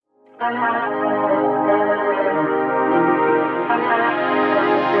Episode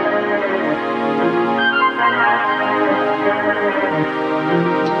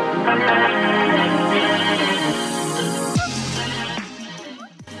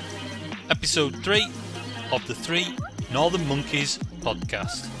 3 of the 3 Northern Monkeys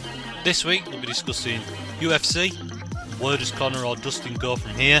podcast. This week we'll be discussing UFC, where does Conor or Dustin go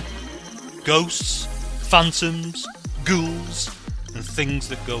from here, ghosts, phantoms, ghouls, and things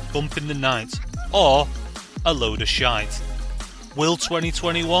that go bump in the night, or a load of shite. Will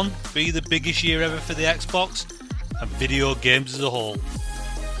 2021 be the biggest year ever for the Xbox and video games as a whole?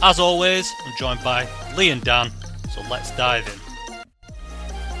 As always, I'm joined by Lee and Dan, so let's dive in.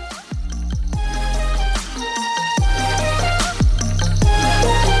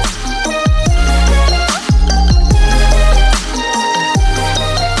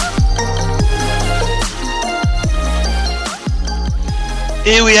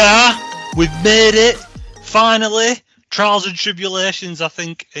 Here we are, we've made it, finally. Trials and tribulations, I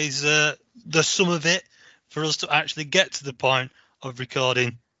think, is the sum of it for us to actually get to the point of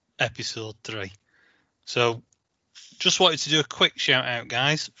recording episode 3. So, just wanted to do a quick shout out,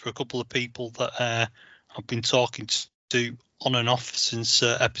 guys, for a couple of people that I've been talking to on and off since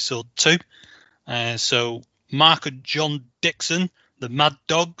episode 2. So, Mark and John Dixon, the Mad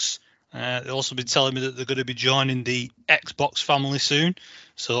Dogs, they've also been telling me that they're going to be joining the Xbox family soon.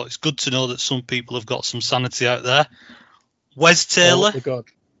 So it's good to know that some people have got some sanity out there. Wes Taylor. I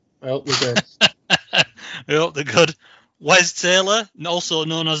hope they're good. I hope they're good. Wes Taylor, also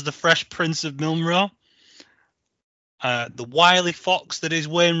known as the Fresh Prince of Milnrow. The wily fox that is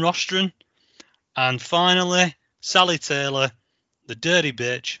Wayne Rostron. And finally, Sally Taylor, the dirty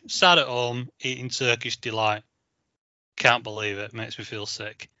bitch, sat at home eating Turkish delight. Can't believe it. Makes me feel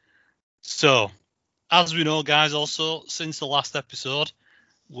sick. So, as we know, guys, also, since the last episode,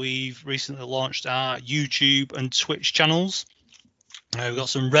 we've recently launched our YouTube and Twitch channels. We've got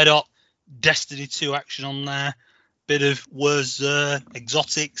some red hot Destiny 2 action on there. Bit of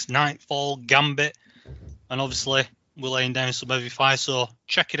Exotics, Nightfall, Gambit. And obviously, we're laying down some heavy fire, so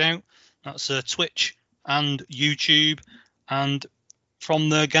check it out. That's Twitch and YouTube. And from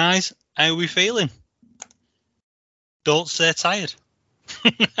there, guys, how are we feeling? Don't say tired.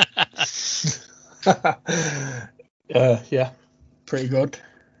 Yeah, pretty good.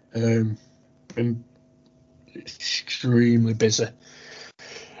 Been extremely busy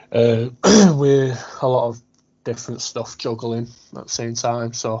with a lot of different stuff juggling at the same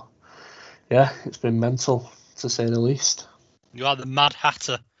time. So, yeah, it's been mental to say the least. You are the Mad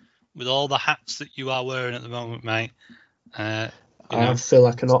Hatter with all the hats that you are wearing at the moment, mate. I feel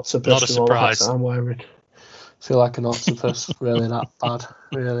like an octopus. Not a with all the hats surprise. I'm wearing. Feel like an octopus. Really that bad.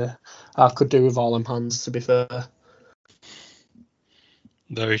 Really, I could do with all them hands. To be fair.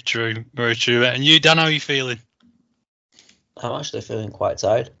 Very true. Very true. And you, Dan, how are you feeling? I'm actually feeling quite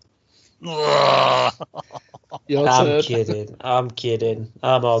tired. Your I'm turn. kidding.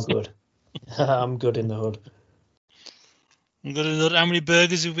 I'm all good. I'm good in the hood. I'm good enough. How many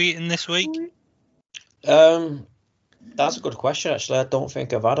burgers have we eaten this week? That's a good question, actually. I don't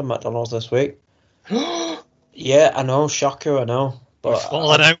think I've had a McDonald's this week. Yeah, I know. Shocker, I know. We're But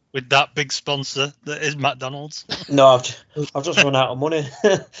falling out with that big sponsor that is McDonald's. no, I've just run out of money.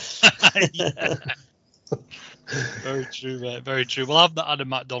 Yeah. Very true, mate. Very true. Well, I've not had a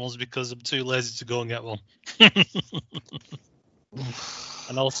McDonald's because I'm too lazy to go and get one.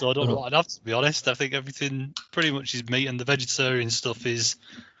 And also, I don't know what I'd have, to be honest. I think everything pretty much is meat, and the vegetarian stuff is,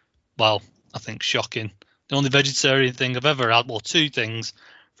 well, I think shocking. The only vegetarian thing I've ever had, well, two things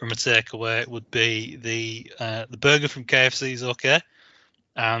from a takeaway would be the burger from KFC is okay,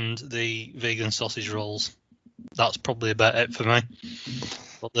 and the vegan sausage rolls. That's probably about it for me.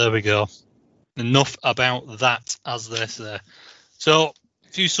 But there we go. Enough about that, as they say. So, a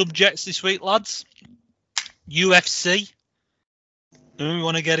few subjects this week, lads. UFC. Then we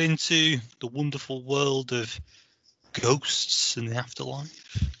want to get into the wonderful world of ghosts and the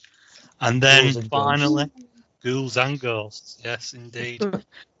afterlife. And then finally, ghouls and ghosts. Yes, indeed.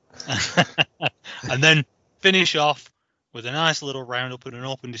 And then finish off with a nice little roundup and an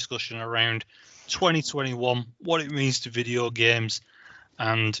open discussion around 2021, what it means to video games,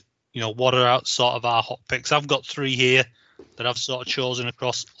 and what are sort of our hot picks. I've got 3 here that I've sort of chosen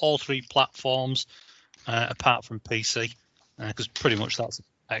across all 3 platforms, apart from PC, because pretty much that's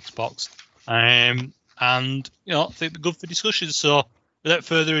Xbox. And I think they're good for discussion. So without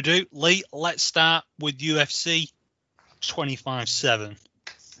further ado, Lee, let's start with UFC 25/7.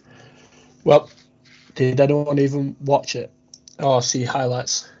 Well, did anyone even watch it or see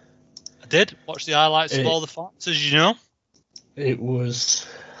highlights? I did watch the highlights of all the fights, as you know. It was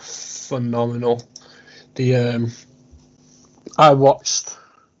phenomenal. The I watched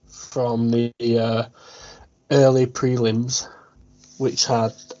from the early prelims, which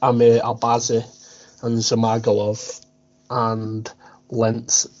had Amir Albazi and Zamagolov and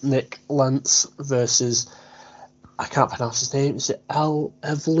Nick Lentz versus, I can't pronounce his name, is it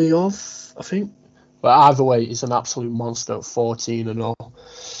Evliov, I think? But either way, he's an absolute monster at 14-0.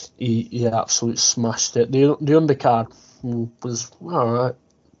 He absolutely smashed it. The undercard was alright.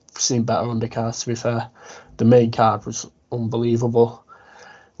 Seen better undercards, to be fair. The main card was unbelievable.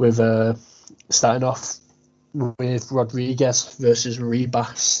 With starting off with Rodriguez versus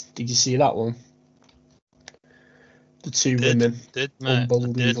Ribas. Did you see that one? The two women.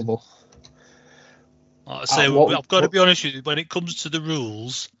 Unbelievable. Like I say, I've got to be honest with you, when it comes to the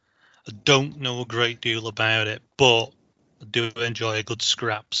rules, I don't know a great deal about it, but I do enjoy a good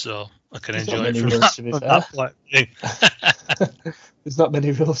scrap, so I can enjoy it from that point of view. There's not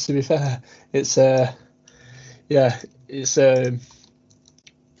many rules, to be fair. It's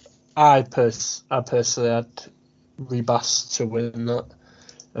I personally had Ribas to win that.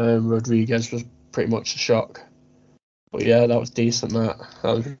 Rodriguez was pretty much a shock, but yeah, that was decent. That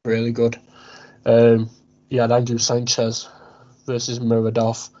was really good. You had Andrew Sanchez versus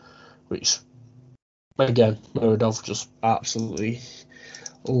Muradov, which again, Muradov just absolutely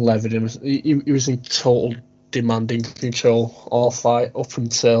levered him. He was in total demanding control all fight up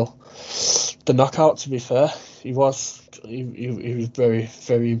until the knockout. To be fair, he was very,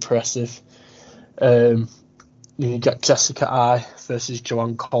 very impressive. You got Jessica Ai versus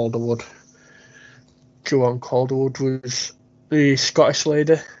Joanne Calderwood. Joanne Calderwood was the Scottish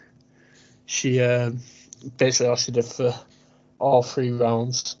lady. She basically all she did for all 3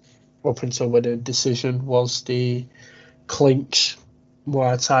 rounds up until winning decision was the clinch,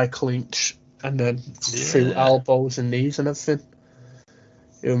 Muay Thai clinch, and then through elbows and knees and everything.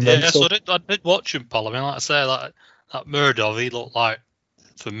 So I did watch him, Paul. I mean, like I say, like that Muradov, he looked like,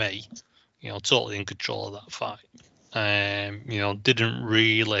 for me, totally in control of that fight. Didn't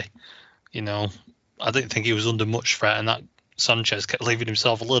really, I didn't think he was under much threat, and that Sanchez kept leaving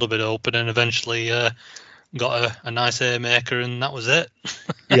himself a little bit open, and eventually got a nice haymaker, and that was it.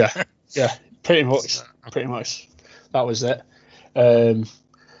 yeah, pretty much. That was it.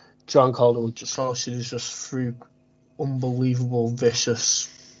 John Calderwood she just threw unbelievable, vicious,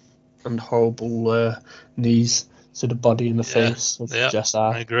 and horrible knees to the body and the face of Jess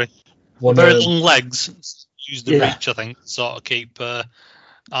Ai. I agree. Very long legs. Use the reach, I think, sort of keep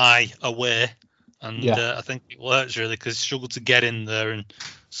Ai away. And I think it works really because he struggled to get in there and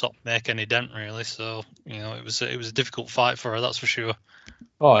sort of make any dent really. So it was a difficult fight for her, that's for sure.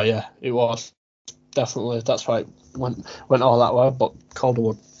 Oh yeah, it was definitely. That's why it went all that way. But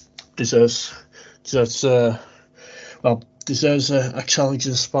Calderwood deserves a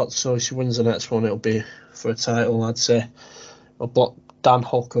challenging spot. So if she wins the next one, it'll be for a title, I'd say. But Dan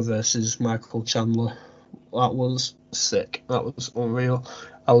Hooker versus Michael Chandler, that was sick. That was unreal.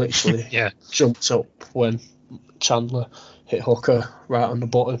 I literally jumped up when Chandler hit Hooker right on the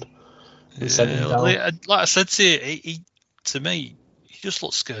button and sent him down. Like I said to you, he to me, he just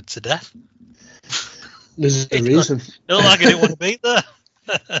looked scared to death. There's a reason. It looked like he didn't want to be there.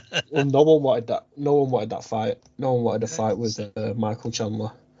 Well, no one wanted that. No one wanted that fight. No one wanted a fight with Michael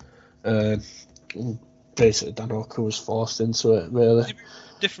Chandler. Basically, Dan Hooker was forced into it. Really,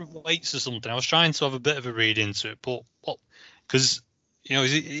 different weights or something. I was trying to have a bit of a read into it, but because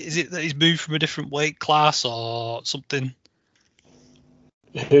is it that he's moved from a different weight class or something?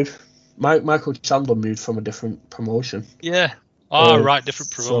 Who? Michael Chandler moved from a different promotion. Yeah. Right,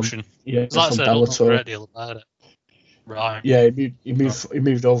 different promotion. From Bellator. I don't know a great deal about it. Right. Yeah, he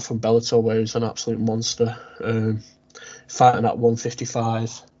moved over from Bellator, where he was an absolute monster, fighting at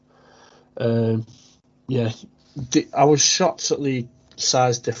 155. I was shocked at the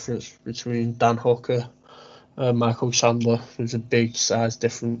size difference between Dan Hooker and Michael Chandler. There's a big size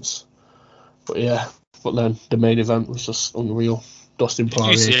difference, but then the main event was just unreal. Dustin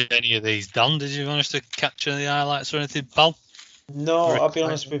Poirier. Did you see any of these, Dan? Did you manage to catch any highlights or anything, pal? No, I'll be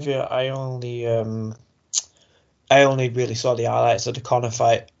honest with you. I only really saw the highlights of the Conor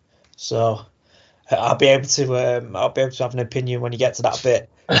fight, so I'll be able to have an opinion when you get to that bit.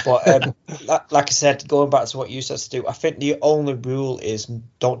 But like I said, going back to what you said, Stu, I think the only rule is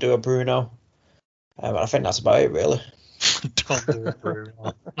don't do a Bruno. I think that's about it, really. Don't do a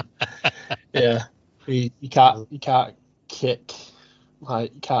Bruno. Yeah, you can't kick.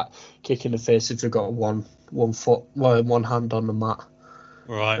 Like, you can't kick in the face if you've got one hand on the mat.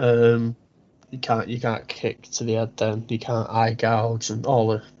 Right. You can't kick to the head then. You can't eye gouge and all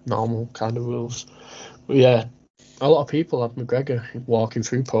the normal kind of rules. But yeah, a lot of people have McGregor walking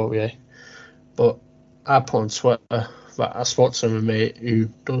through Poirier, but I put on Twitter that I spoke to a mate who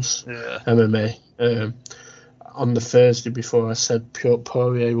does MMA on the Thursday before. I said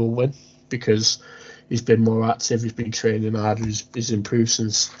Poirier will win because he's been more active, he's been training harder, he's improved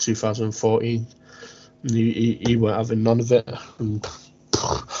since 2014. And he weren't having none of it. And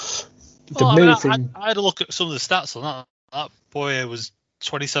I had a look at some of the stats on that. That Poirier was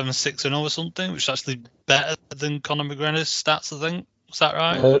 27-6-0 or something, which is actually better than Conor McGregor's stats, I think. Was that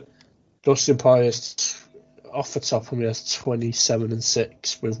right? Dustin Poirier's off the top of me has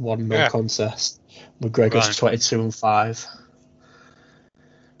 27-6 with one no contest. McGregor's 22-5.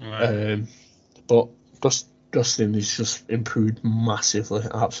 Right. But Dustin has just improved massively,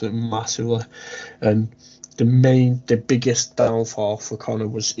 absolutely massively. And the biggest downfall for Conor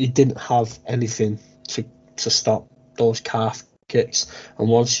was he didn't have anything to stop those calf kicks. And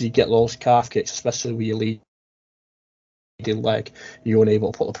once you get those calf kicks, especially with your leading leg, you're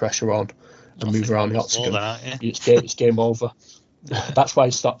unable to put the pressure on and move around the octagon. It's game over. That's why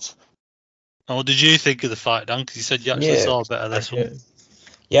he stopped. And what did you think of the fight, Dan? Because you said you actually saw a bit of this one.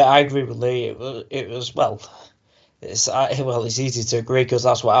 Yeah, I agree with Lee. It was it's easy to agree because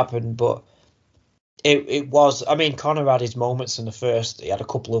that's what happened, but it was. I mean, Conor had his moments in the first. He had a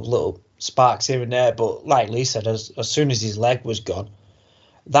couple of little sparks here and there, but like Lee said, as soon as his leg was gone,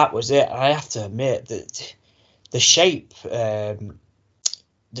 that was it. I have to admit that the shape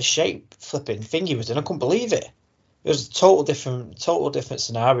flipping thing he was in, I couldn't believe it. It was a total different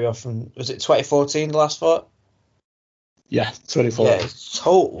scenario from, was it 2014 the last fight? Yeah, 2014. Yeah, it's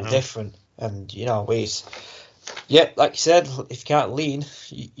total different. And like you said, if you can't lean,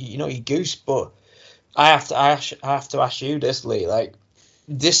 you goose. But I have to ask you this, Lee. Like,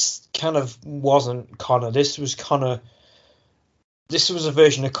 this kind of wasn't Conor. This was Conor. This was a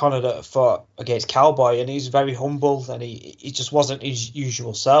version of Conor that fought against Cowboy, and he's very humble, and he just wasn't his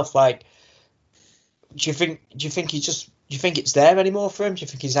usual self. Like, do you think it's there anymore for him? Do you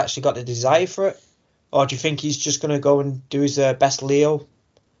think he's actually got the desire for it, or do you think he's just going to go and do his best Leo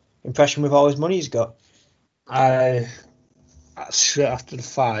impression with all his money he's got? Straight after the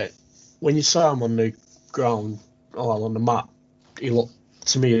fight, when you saw him on the ground or on the mat, he looked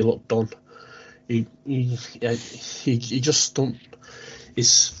done. He just don't.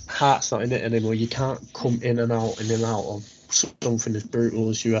 His heart's not in it anymore. You can't come in and out of something as brutal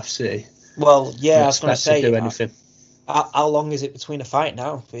as UFC. Well, yeah, I was going to say, do anything. How long is it between a fight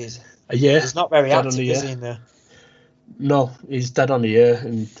now? A year. He's not very active, is he, in there? No, he's dead on the year.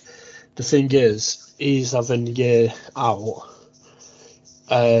 And the thing is, he's having a year out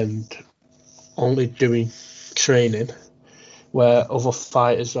and only doing training, where other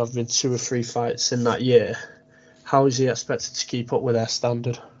fighters have been 2 or 3 fights in that year. How is he expected to keep up with their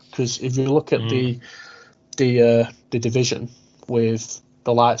standard? Because if you look at the division with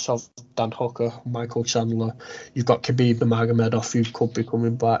the likes of Dan Hooker, Michael Chandler, you've got Khabib Nurmagomedov who could be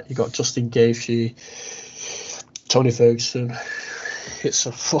coming back. You've got Justin Gaethje, Tony Ferguson. It's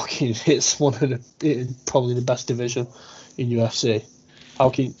probably the best division in UFC. How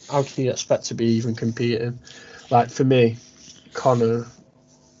can you expect to be even competing? Like, for me, Conor,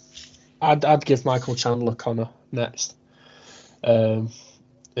 I'd give Michael Chandler Conor next.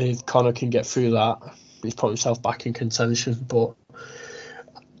 If Conor can get through that, he's put himself back in contention. But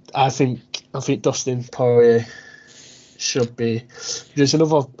I think Dustin Poirier should be. There's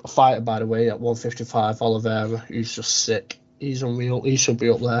another fighter, by the way, at 155, Oliveira, who's just sick. He's unreal. He should be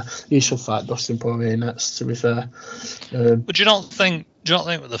up there. He should fight Dustin Poirier next, to be fair. But do you not think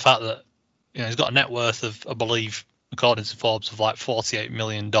with the fact that he's got a net worth of, I believe, according to Forbes, of like $48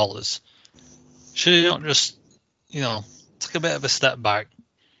 million, should he not just take a bit of a step back,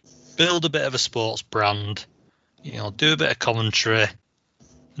 build a bit of a sports brand, do a bit of commentary,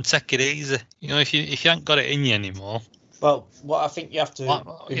 and take it easy. If you ain't got it in you anymore. Well, what I think you have to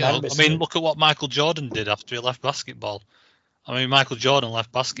remember. Look at what Michael Jordan did after he left basketball. Michael Jordan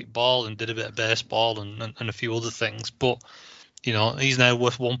left basketball and did a bit of baseball and a few other things, but he's now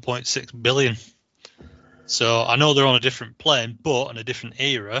worth 1.6 billion. So I know they're on a different plane, but in a different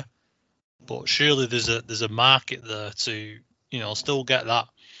era. But surely there's a market there to still get that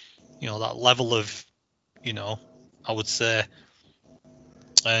that level of I would say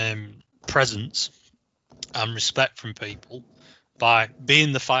presence and respect from people by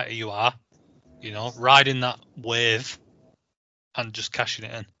being the fighter you are, riding that wave and just cashing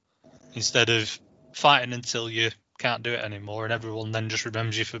it in instead of fighting until you can't do it anymore and everyone then just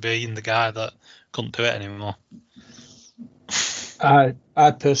remembers you for being the guy that couldn't do it anymore. I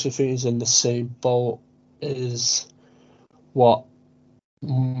personally think he's in the same boat as what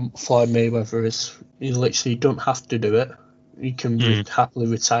Floyd Mayweather is, you literally don't have to do it. He can happily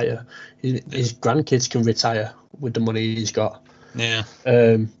retire. His grandkids can retire with the money he's got. Yeah.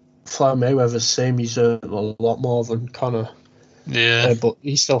 Floyd Mayweather's same. He's a lot more than Conor. Yeah. But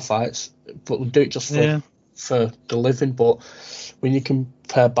he still fights. But we do it just for the living. But when you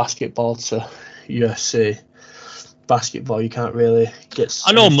compare basketball to UFC, basketball you can't really get.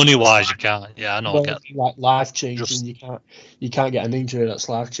 I know money wise you can't. Yeah, I know. Well, like life changing, you can't get an injury that's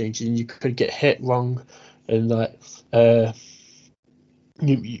life changing. You could get hit wrong, and like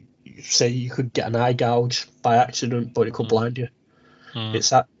you say you could get an eye gouge by accident, but it could blind you. It's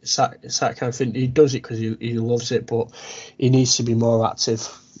that kind of thing. He does it because he loves it, but he needs to be more active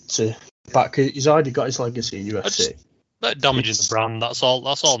to back. He's already got his legacy in UFC. That damaging the brand. That's all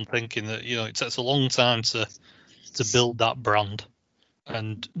I'm thinking. That it takes a long time to build that brand,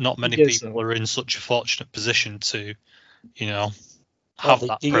 and not many people are in such a fortunate position to, have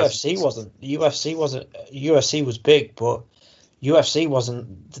that. The UFC wasn't. The UFC was big, but UFC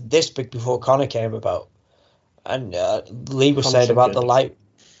wasn't this big before Conor came about. And Lee was saying about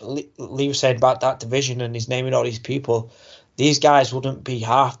Lee was saying about that division, and he's naming all these people. These guys wouldn't be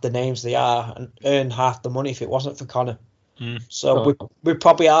half the names they are and earn half the money if it wasn't for Conor. So we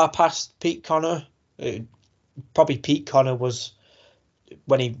probably are past peak Conor. Probably peak Conor was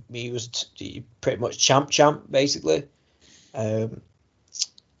when he was pretty much champ basically.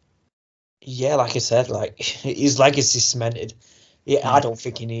 Yeah, like I said, like his legacy's cemented. I don't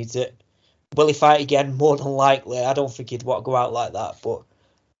think he needs it. Will he fight again? More than likely. I don't think he'd want to go out like that. But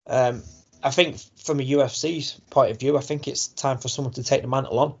I think from a UFC's point of view, I think it's time for someone to take the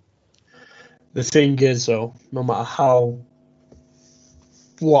mantle on. The thing is, though, no matter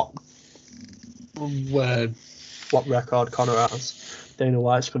what record Conor has, Dana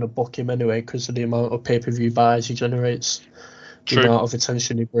White's going to book him anyway because of the amount of pay-per-view buys he generates. The amount of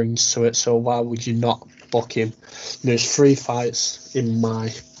attention he brings to it, so why would you not book him? There's 3 fights, in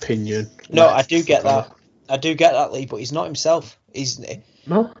my opinion. No, I do get that. I do get that, Lee, but he's not himself. He's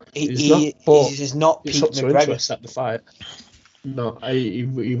not. He's not Pete McGregor. To accept the fight. No,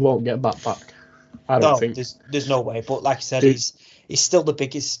 he won't get back. I don't think. There's no way. But like I said, he's still the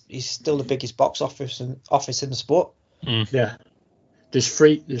biggest. He's still the biggest box office in the sport. Yeah, there's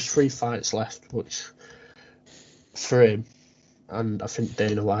three fights left, which for him. And I think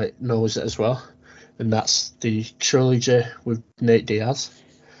Dana White knows it as well. And that's the trilogy with Nate Diaz,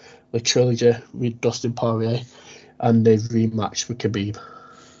 the trilogy with Dustin Poirier, and the rematch with Khabib.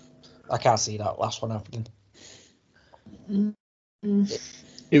 I can't see that last one happening.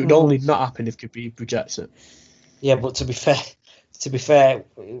 It would only not happen if Khabib rejects it. Yeah, but to be fair,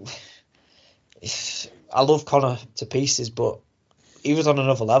 I love Conor to pieces, but he was on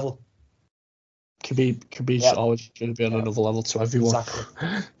another level. Khabib's always going to be on another level to everyone.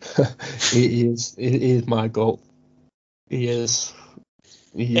 Exactly. he is my goal. He is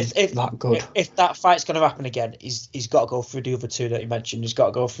that good. If that fight's going to happen again, he's got to go through the other two that you mentioned. He's got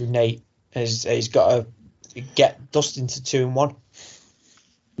to go through Nate. He's got to get Dustin to 2-1.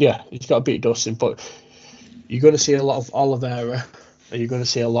 Yeah, he's got to beat Dustin, but you're going to see a lot of Oliveira and you're going to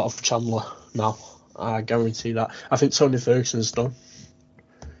see a lot of Chandler now. I guarantee that. I think Tony Ferguson's done.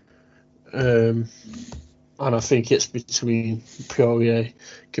 And I think it's between Poirier,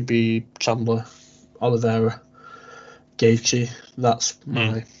 Khabib, Chandler, Oliveira, Gaethje. That's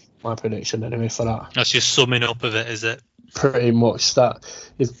my prediction anyway for that. That's your summing up of it, is it? Pretty much that.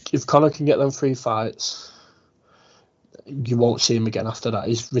 If Conor can get them 3 fights, you won't see him again after that.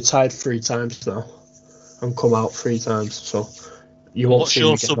 He's retired 3 times now and come out 3 times, so you won't see him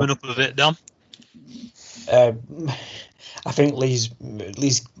again. What's your summing up of it, Dan? I think Lee's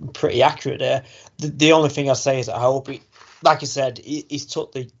pretty accurate there. The only thing I say is I hope like I said, he's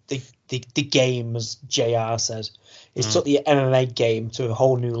took the game, as JR says. He's took the MMA game to a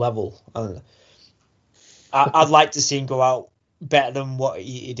whole new level. And I'd like to see him go out better than what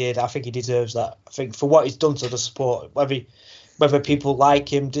he did. I think he deserves that. I think for what he's done to the sport, whether people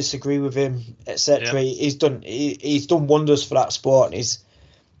like him, disagree with him, etc., he's done wonders for that sport. And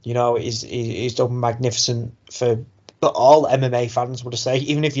he's done magnificent for all MMA fans, would I say.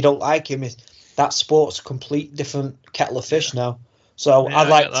 Even if you don't like him, that sport's a complete different kettle of fish now. So I'd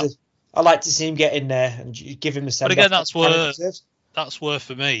like to see him get in there and give him the same. But again, that's where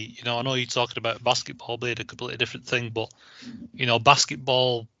for me, I know you're talking about basketball being a completely different thing, but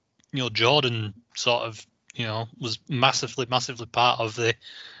basketball, Jordan sort of, was massively part of the,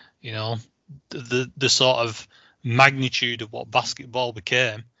 the sort of magnitude of what basketball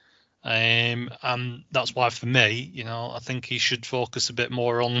became. And that's why for me, I think he should focus a bit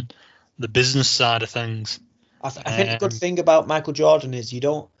more on the business side of things. I think the good thing about Michael Jordan is you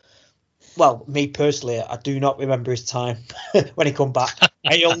don't. Well, me personally, I do not remember his time when he come back.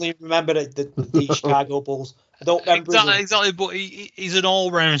 I only remember the Chicago Bulls. I don't remember exactly. But he's an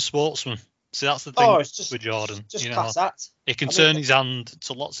all-round sportsman. See, that's the thing with Jordan. Just class act. He can turn his hand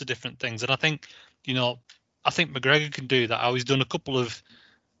to lots of different things, and I think McGregor can do that. How he's done a couple of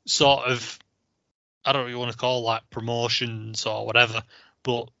sort of, I don't know what you want to call like promotions or whatever,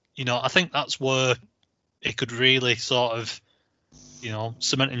 but I think that's where he could really sort of,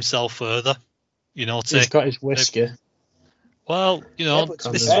 cement himself further. He's got his whiskey. Well,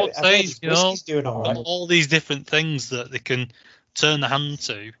 this is what I'm saying, all these different things that they can turn the hand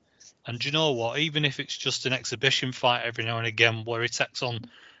to. And do you know what? Even if it's just an exhibition fight every now and again where he takes on,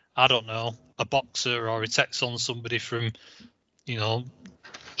 I don't know, a boxer, or he takes on somebody from,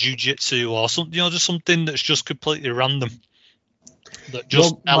 jiu-jitsu or something, just something that's just completely random. That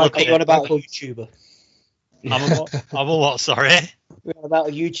just are you on about a YouTuber? I'm a what? Sorry. We're on about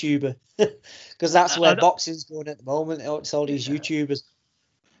a YouTuber because that's where boxing's going at the moment. It's all these YouTubers.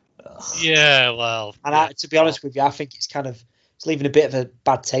 Yeah, well. And to be honest with you, I think it's leaving a bit of a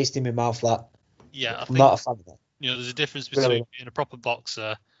bad taste in my mouth. I'm not a fan of that. There's a difference between being a proper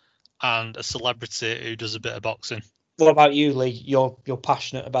boxer and a celebrity who does a bit of boxing. What about you, Lee? You're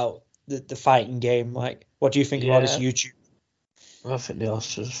passionate about the fighting game. Like, what do you think about this YouTube? I think they all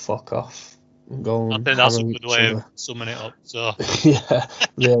should just fuck off and go. I think that's a good way of summing it up. So yeah,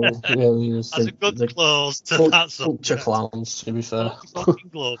 really. That's a good close to that subject. Bunch of clowns, to be fair. Put your fucking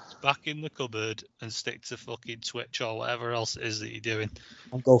gloves back in the cupboard and stick to fucking Twitch or whatever else it is that you're doing.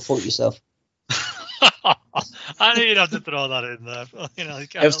 And go fuck yourself. I knew you'd have to throw that in there.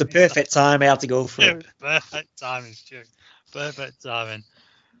 It was the perfect time I had to go for it. Perfect timing, Stu. Perfect timing.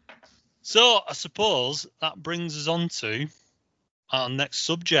 So I suppose that brings us on to our next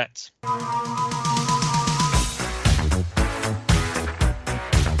subject.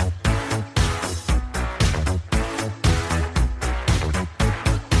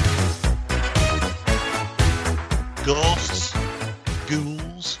 Ghosts,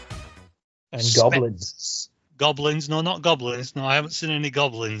 ghouls, and goblins. Goblins? No, not goblins. No, I haven't seen any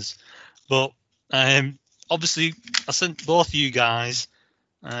goblins. But obviously, I sent both of you guys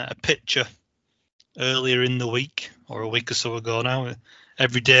a picture earlier in the week, or a week or so ago now.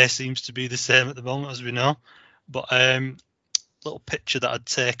 Every day seems to be the same at the moment, as we know. But little picture that I'd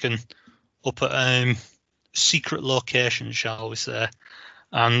taken up at a secret location, shall we say,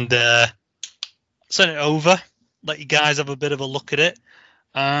 and sent it over. Let you guys have a bit of a look at it.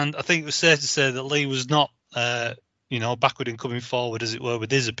 And I think it was safe to say that Lee was not, backward in coming forward, as it were,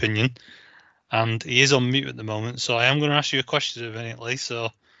 with his opinion. And he is on mute at the moment, so I am going to ask you a question in a minute, Lee. So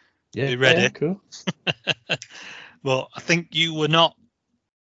be ready. Yeah, cool. But I think you were not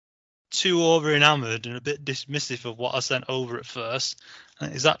too over enamoured and a bit dismissive of what I sent over at first.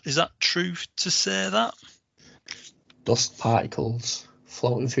 Is that true to say that? Dust particles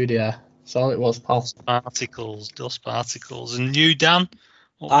floating through the air. That's all it was, pal. Dust particles. And you, Dan?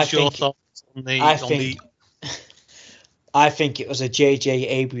 What was your thoughts on the... I think it was a J.J.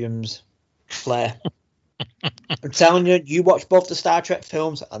 Abrams flare. I'm telling you, you watch both the Star Trek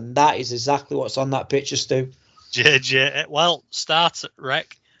films, and that is exactly what's on that picture, Stu. J.J. Well, Star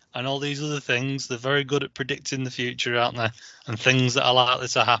Trek and all these other things, they're very good at predicting the future, aren't they? And things that are likely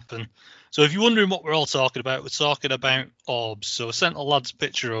to happen. So if you're wondering what we're all talking about, we're talking about orbs. So I sent a lad's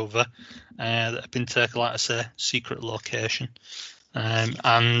picture over that had been taken, like I say, secret location.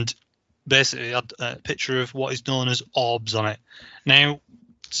 And basically had a picture of what is known as orbs on it. Now,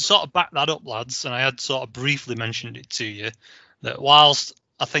 to sort of back that up, lads, and I had sort of briefly mentioned it to you, that whilst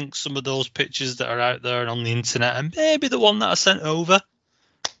I think some of those pictures that are out there and on the internet, and maybe the one that I sent over,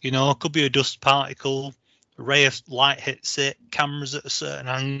 could be a dust particle, a ray of light hits it, cameras at a certain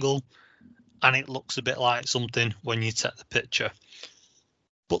angle, and it looks a bit like something when you take the picture.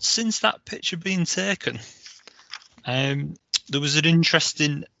 But since that picture being taken, there was an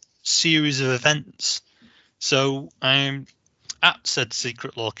interesting series of events. So at said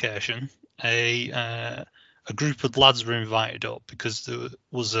secret location, a group of lads were invited up because there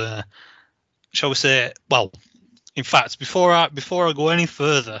was a, shall we say, well, in fact, before I go any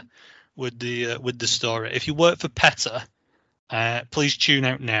further with the story, if you work for PETA, please tune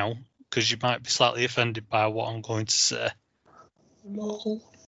out now, because you might be slightly offended by what I'm going to say. No.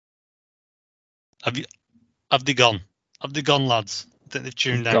 Have they gone? Have they gone, lads? I think they've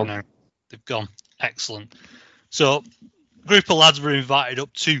tuned out now. They've gone. Excellent. So, a group of lads were invited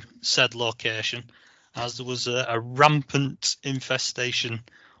up to said location, as there was a rampant infestation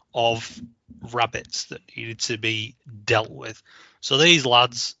of rabbits that needed to be dealt with. So these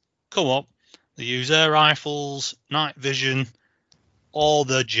lads come up, They use air rifles, night vision, all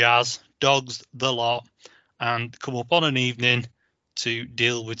the jazz, dogs, the lot, and come up on an evening to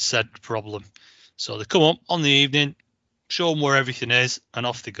deal with said problem. So they come up on the evening, show them where everything is, and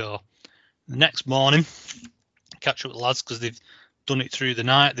off they go. The next morning, catch up with the lads because they've done it through the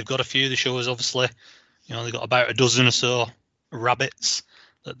night. They've got a few. They show us, obviously, they've got about a dozen or so rabbits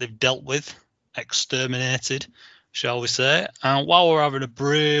that they've dealt with, exterminated, shall we say. And while we're having a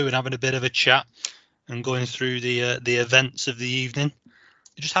brew and having a bit of a chat and going through the events of the evening,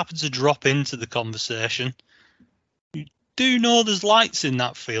 it just happens to drop into the conversation. You do know there's lights in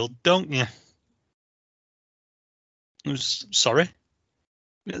that field, don't you? Sorry?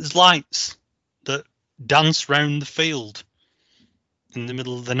 There's lights that dance round the field in the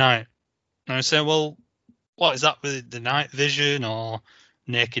middle of the night. And I say, well, what is that with the night vision or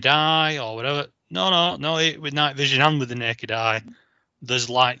naked eye or whatever? No, with night vision and with the naked eye, there's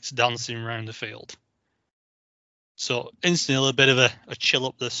lights dancing around the field. So instantly a bit of a chill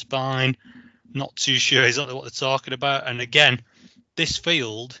up the spine, not too sure exactly what they're talking about. And again, this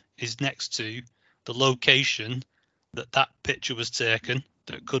field is next to the location that picture was taken,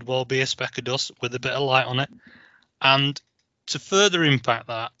 that could well be a speck of dust with a bit of light on it. And to further impact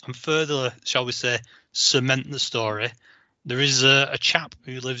that and further, shall we say, cement the story, there is a chap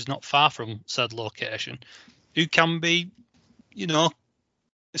who lives not far from said location who can be,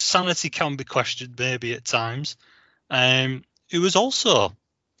 sanity can be questioned maybe at times, who has also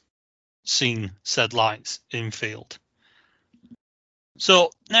seen said lights in field.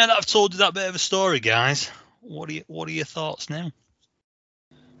 So now that I've told you that bit of a story, guys, what are your thoughts now?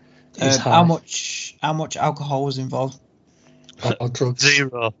 How much alcohol was involved? Or drugs?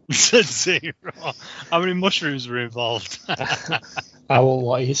 Zero. Zero. How many mushrooms were involved?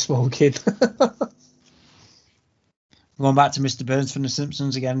 What are you smoking? Going back to Mr. Burns from The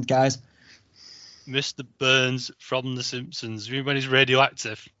Simpsons again, guys. Mr. Burns from The Simpsons. Remember when he's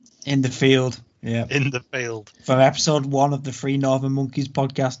radioactive? In the field. Yeah. In the field. From episode 1 of the Free Northern Monkeys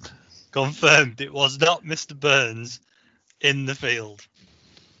podcast. Confirmed. It was not Mr. Burns in the field.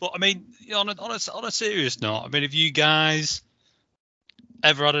 But I mean, on a serious note, I mean, have you guys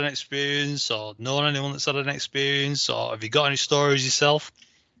ever had an experience or known anyone that's had an experience, or have you got any stories yourself?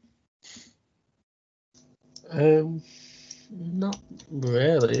 Not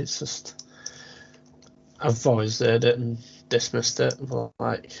really. It's just I've always heard it and dismissed it, but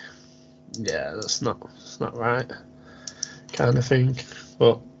it's not right, kind of thing.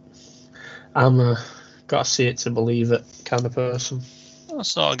 But I'm gotta see it to believe it kind of person. I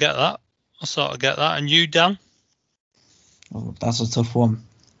sort of get that. And you, Dan? Oh, that's a tough one.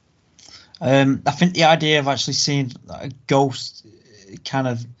 I think the idea of actually seeing a ghost kind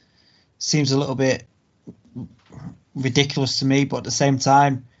of seems a little bit ridiculous to me, but at the same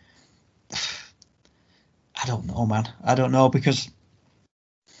time, I don't know, man. I don't know, because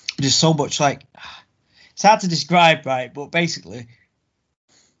there's so much, it's hard to describe, right? But basically,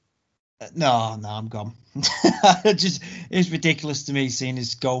 no, I'm gone. It's ridiculous to me seeing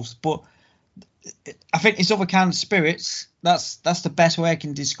this ghost, but I think it's other kind of spirits. That's the best way I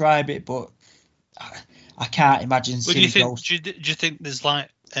can describe it, but I can't imagine seeing a ghost. Do you think there's like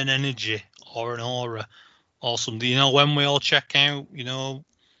an energy or an aura or something? When we all check out,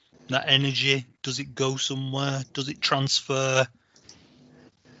 that energy, does it go somewhere? Does it transfer?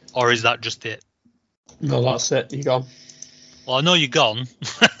 Or is that just it? No, that's it. You're gone. Well, I know you're gone.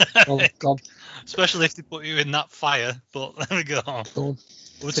 Oh, gone. Especially if they put you in that fire, but there we go. Gone.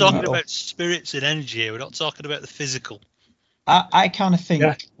 We're talking about spirits and energy here. We're not talking about the physical. I kind of think,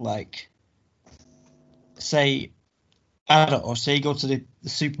 say, I don't know, say you go to the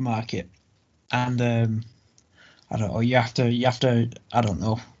supermarket and, I don't know, you have to, I don't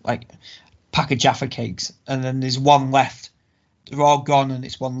know, pack of Jaffa cakes, and then there's one left. They're all gone and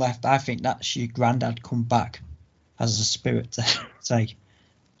it's one left. I think that's your granddad come back as a spirit to say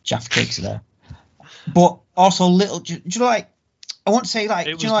Jaffa cakes are there. But also little, do you know, I won't say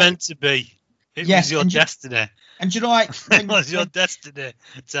it was meant to be. It was your destiny. And do you know, it was your destiny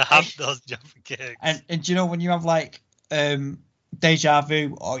to have those Jaffa cakes. And do you know, when you have deja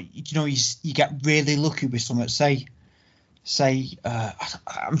vu, or you get really lucky with something. Say,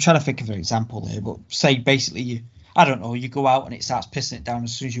 I'm trying to think of an example here, but say basically you go out and it starts pissing it down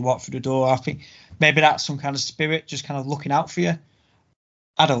as soon as you walk through the door. I think maybe that's some kind of spirit just kind of looking out for you.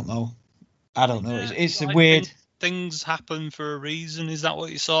 I don't know. It's a weird. Things happen for a reason. Is that what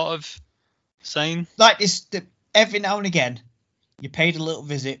you're sort of saying? Every now and again, you paid a little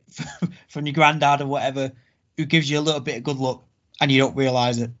visit from your granddad or whatever, who gives you a little bit of good luck, and you don't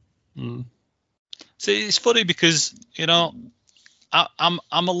realise it. Mm. See, it's funny because I'm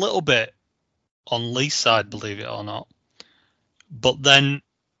a little bit on Lee's side, believe it or not. But then,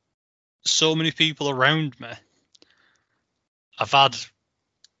 so many people around me, I've had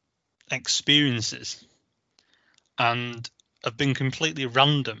experiences and have been completely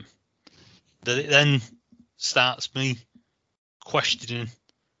random, that it then starts me questioning.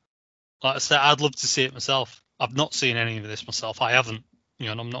 Like I said, I'd love to see it myself. I've not seen any of this myself. I haven't,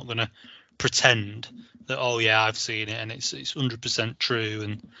 and I'm not going to pretend that, oh yeah, I've seen it and it's 100% true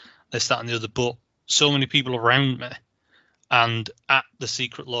and this, that and the other. But so many people around me and at the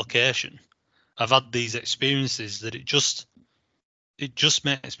secret location, I've had these experiences that it just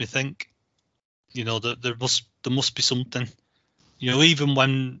makes me think, that there must be something. Even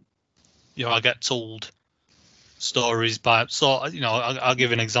when I get told stories by, so I'll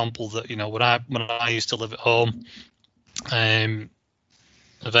give an example that when I used to live at home,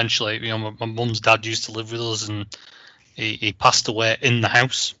 eventually my mum's dad used to live with us, and he passed away in the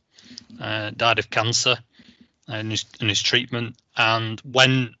house, died of cancer and his treatment. And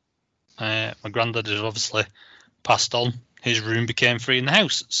when my granddad had obviously passed on, his room became free in the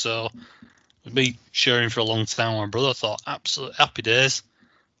house. So with me sharing for a long time with my brother, I thought, absolute happy days,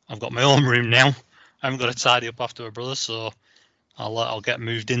 I've got my own room now. I haven't got to tidy up after my brother, so I'll get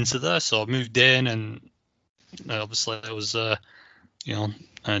moved into there. So I moved in, and obviously I was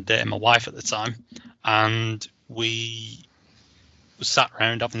dating my wife at the time, and we sat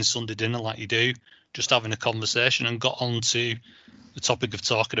around having Sunday dinner like you do, just having a conversation, and got on to the topic of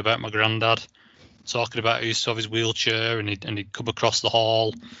talking about my granddad, talking about he used to have his wheelchair, and he'd come across the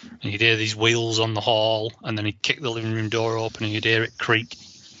hall, and you'd hear these wheels on the hall, and then he'd kick the living room door open, and you'd hear it creak,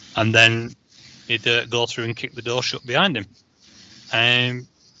 and then he'd go through and kick the door shut behind him. And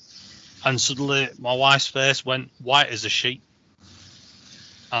suddenly my wife's face went white as a sheet,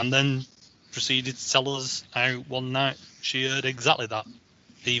 and then proceeded to tell us how one night she heard exactly that,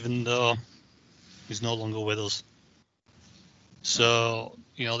 even though he's no longer with us. So,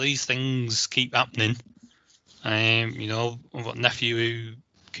 these things keep happening. I've got a nephew who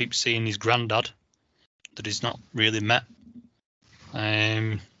keeps seeing his granddad that he's not really met.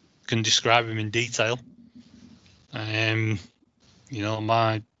 Can describe him in detail. My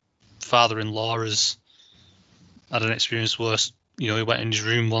father-in-law has had an experience where, he went in his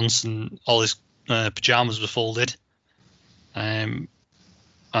room once and all his pajamas were folded. And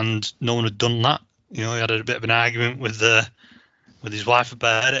no one had done that. He had a bit of an argument with his wife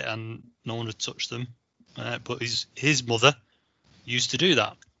about it, and no one had touched them. But his mother used to do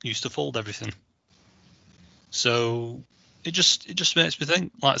that. Used to fold everything. So it just makes me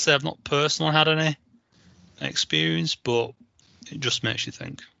think. Like I say, I've not personally had any experience, but it just makes you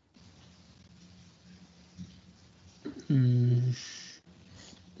think.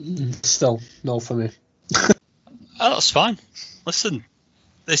 Still, no for me. That's fine. Listen,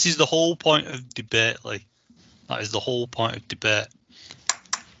 this is the whole point of debate, Lee. That is the whole point of debate.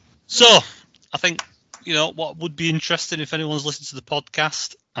 So, I think, what would be interesting if anyone's listened to the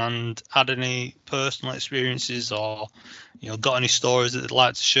podcast and had any personal experiences or, got any stories that they'd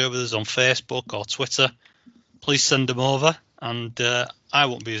like to share with us on Facebook or Twitter, please send them over, and I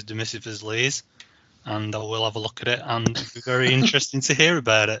won't be as dismissive as Lee is, and I will have a look at it, and it'd be very interesting to hear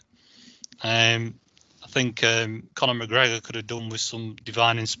about it. I think Conor McGregor could have done with some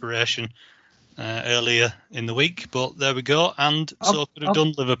divine inspiration earlier in the week, but there we go, and so could have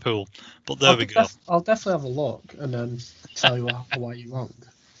done Liverpool, but there we go. I'll definitely have a look and then tell you why you're wrong.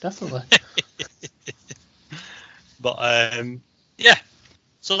 Definitely. But yeah,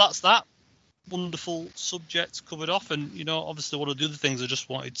 so that's that wonderful subject covered off. And obviously one of the other things I just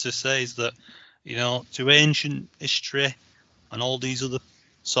wanted to say is that to ancient history and all these other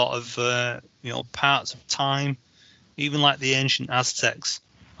sort of parts of time, even like the ancient Aztecs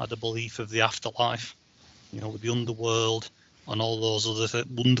had a belief of the afterlife, with the underworld and all those other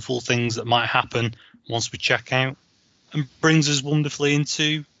wonderful things that might happen once we check out, and brings us wonderfully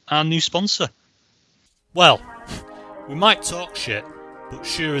into our new sponsor. Well, we might talk shit, but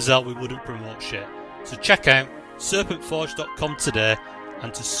sure as hell we wouldn't promote shit. So check out serpentforge.com today,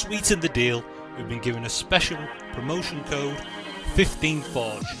 and to sweeten the deal, we've been given a special promotion code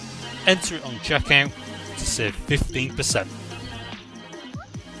 15Forge. Enter it on checkout to save 15%.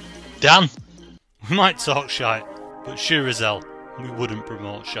 Dan, we might talk shite, but sure as hell we wouldn't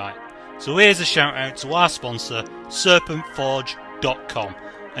promote shite. So here's a shout out to our sponsor, serpentforge.com,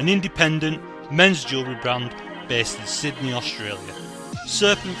 an independent men's jewellery brand based in Sydney, Australia.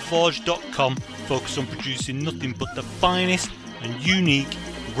 Serpentforge.com focus on producing nothing but the finest and unique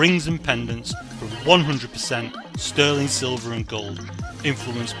rings and pendants from 100% sterling silver and gold,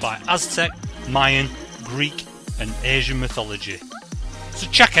 influenced by Aztec, Mayan, Greek and Asian mythology. So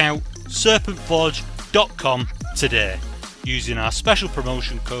check out serpentforge.com today using our special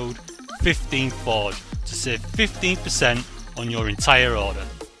promotion code 15forge to save 15% on your entire order.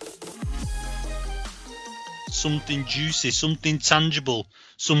 Something juicy, something tangible,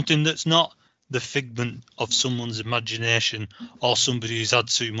 something that's not the figment of someone's imagination or somebody who's had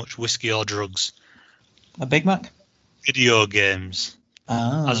too much whiskey or drugs. A Big Mac? Video games.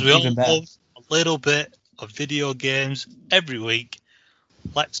 As we all even better. love a little bit of video games every week,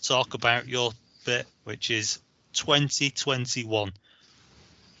 let's talk about your bit, which is 2021.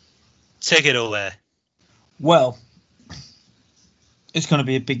 Take it away. Well, it's going to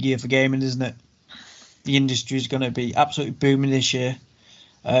be a big year for gaming, isn't it? The industry is going to be absolutely booming this year.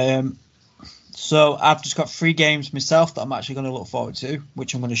 So I've just got 3 games myself that I'm actually going to look forward to,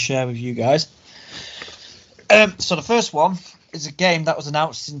 which I'm going to share with you guys. So the first one is a game that was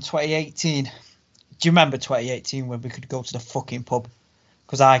announced in 2018. Do you remember 2018 when we could go to the fucking pub?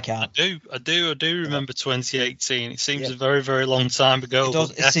 Because I can't. I do remember 2018. It seems a very, very long time ago. It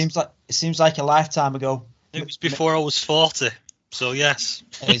does. It seems like a lifetime ago. It was before I was 40. So yes.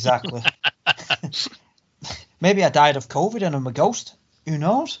 Exactly. Maybe I died of COVID and I'm a ghost. Who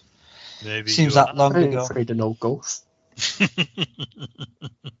knows? Maybe seems that long I ain't ago. afraid of no ghost.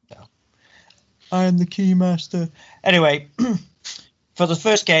 I am the keymaster. Anyway, for the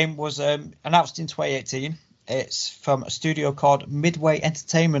first game was announced in 2018. It's from a studio called Midway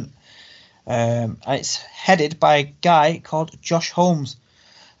Entertainment. And it's headed by a guy called Josh Holmes.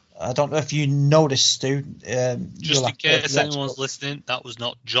 I don't know if you know this, Stu. Just in case anyone's listening, that was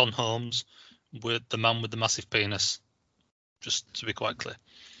not John Holmes, with the man with the massive penis. Just to be quite clear.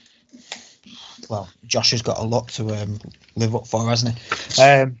 Well, Josh has got a lot to live up for, hasn't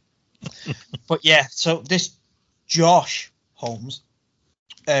he? But yeah, so this Josh Holmes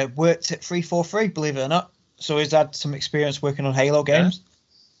worked at 343, believe it or not. So he's had some experience working on Halo games.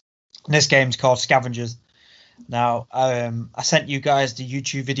 And this game's called Scavengers. Now, I sent you guys the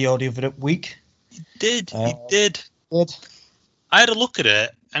YouTube video the other week. You did. I had a look at it,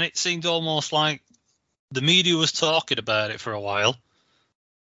 and it seemed almost like the media was talking about it for a while,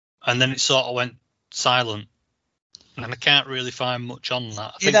 and then it sort of went silent. And I can't really find much on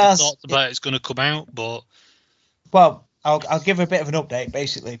that. I think they talked about it's going to come out, but... Well, I'll give a bit of an update,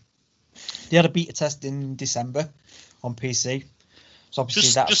 basically. They had a beta test in December on PC. So obviously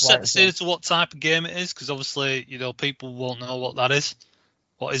just set the scene to what type of game it is, because obviously, people won't know what that is.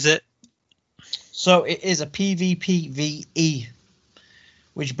 What is it? So it is a PvPvE,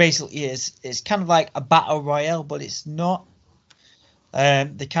 which basically it's kind of like a battle royale, but it's not.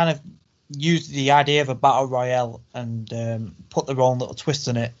 They kind of use the idea of a battle royale and put their own little twist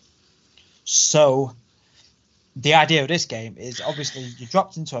on it. So the idea of this game is obviously you're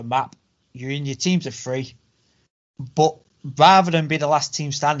dropped into a map, you're in your teams of 3, but rather than be the last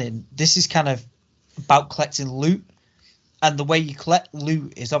team standing, this is kind of about collecting loot. And the way you collect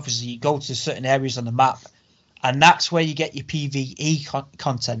loot is obviously you go to certain areas on the map, and that's where you get your PvE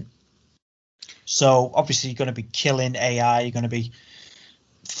content. So obviously you're going to be killing AI, you're going to be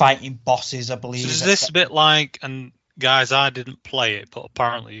fighting bosses, I believe. So is this a bit like, and guys, I didn't play it, but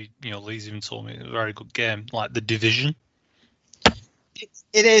apparently, Lee's even told me it's a very good game, like The Division?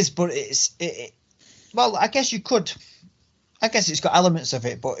 It is, but well, I guess it's got elements of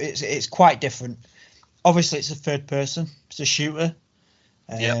it, but it's quite different. Obviously, it's a third person. It's a shooter.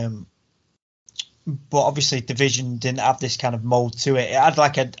 But obviously, Division didn't have this kind of mode to it. It had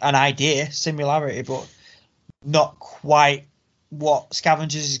like an idea, similarity, but not quite what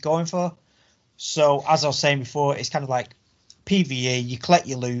Scavengers is going for. So, as I was saying before, it's kind of like PvE. You collect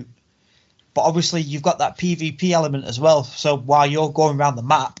your loot, but obviously, you've got that PvP element as well. So, while you're going around the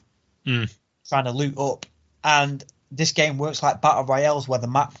map, trying to loot up, and this game works like Battle Royales, where the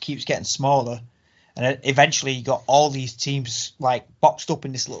map keeps getting smaller. And eventually you got all these teams like boxed up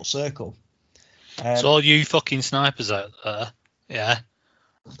in this little circle. So all you fucking snipers out there, yeah,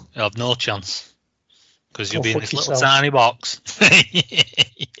 you have no chance. Because you'll be in this little tiny box.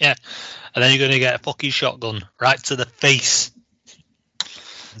 Yeah. And then you're going to get a fucking shotgun right to the face.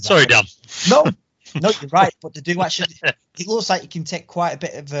 Exactly. Sorry, Dan. No, you're right. But they do actually... It looks like you can take quite a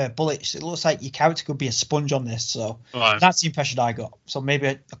bit of bullets. It looks like your character could be a sponge on this. So That's the impression I got. So maybe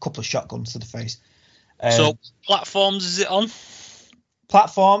a couple of shotguns to the face. So platforms is it on?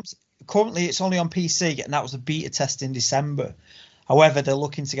 Platforms. Currently, it's only on PC, and that was a beta test in December. However, they're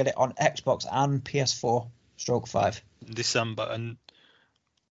looking to get it on Xbox and PS4/5. December. And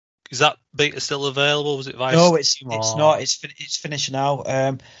is that beta still available? Was it via No, it's not. It's finished now.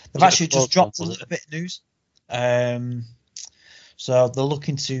 They've actually just dropped a little bit of news. So they're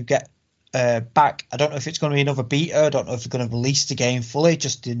looking to get back. I don't know if it's going to be another beta. I don't know if they're going to release the game fully,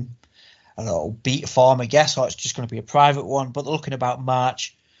 just in don't know, beta form, I guess, or it's just going to be a private one. But they're looking about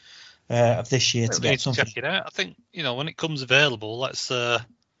March of this year to We need get to something. check it out. I think when it comes available, let's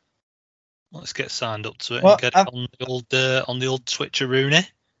get signed up to it and get it on the old Twitch-a-rooney.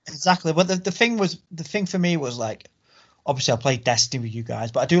 Exactly. But the thing for me was like, obviously I played Destiny with you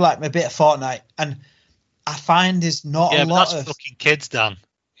guys, but I do like a bit of Fortnite, and I find there's not a lot that's of fucking kids, Dan.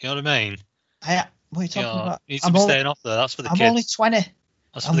 You know what I mean? What are you talking about? You need to be staying off there. That's for the kids. I'm only 20.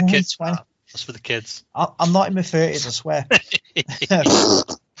 That's for the kids. That's for the kids. I'm not in my 30s, I swear.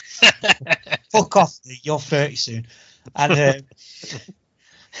 Fuck off. You're 30 soon. And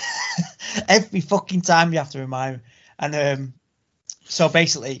every fucking time you have to remind me. And so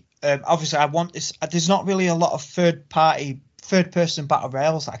basically, obviously I want this. There's not really a lot of third person battle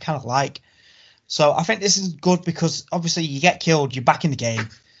royals that I kind of like. So I think this is good because obviously you get killed, you're back in the game,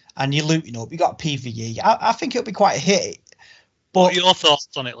 and you're looting up. You got PvE. I think it'll be quite a hit. But what are your thoughts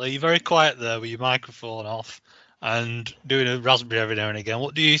on it, Lee? You're very quiet there with your microphone off and doing a raspberry every now and again.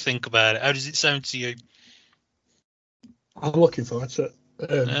 What do you think about it? How does it sound to you? I'm looking forward to it.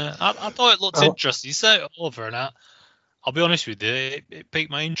 I thought it looked interesting. You say it over, and I'll be honest with you, it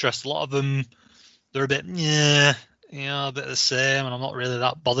piqued my interest. A lot of them, they're a bit, a bit of the same, and I'm not really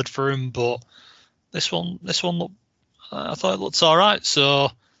that bothered for them. But this one looked, I thought it looked all right. So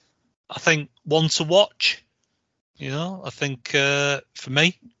I think one to watch. I think for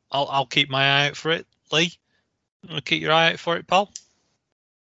me, I'll keep my eye out for it. Lee, you want to keep your eye out for it, pal?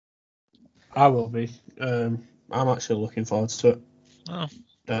 I will be. I'm actually looking forward to it. Oh,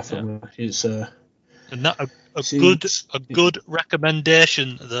 definitely. Yeah. It's and that a good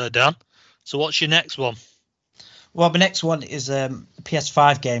recommendation there, Dan. So what's your next one? Well, the next one is a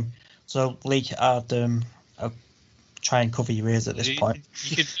PS5 game. So Lee, I'll try and cover your ears at this point.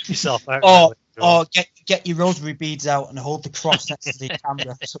 You can yourself out. Or get your rosary beads out and hold the cross next to the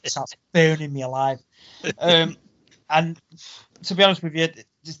camera so it starts burning me alive. And to be honest with you,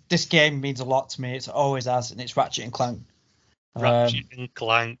 this game means a lot to me. It always has, and it's Ratchet and Clank. Ratchet and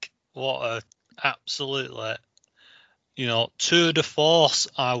Clank. What a absolutely, tour de force,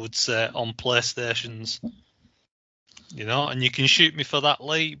 I would say, on PlayStations. And you can shoot me for that,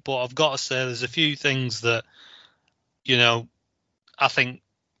 Lee, but I've got to say there's a few things that, I think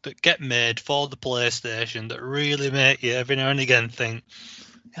that get made for the PlayStation that really make you every now and again think,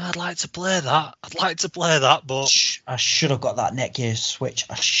 I'd like to play that. But I should have got that Netgear Switch.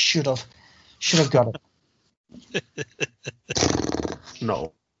 I should have got it.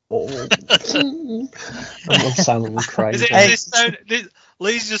 No. I'm silently crying.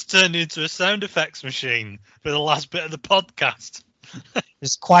 Lee's just turned into a sound effects machine for the last bit of the podcast.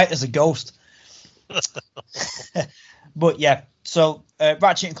 It's quiet as a ghost. But yeah, so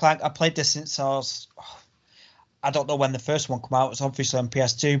Ratchet and Clank, I played this since I don't know when the first one came out. It was obviously on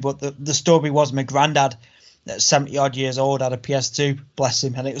PS2, but the story was my granddad, at 70 odd years old, had a PS2, bless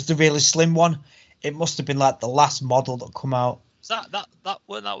him, and it was the really slim one. It must have been like the last model that come out. Is that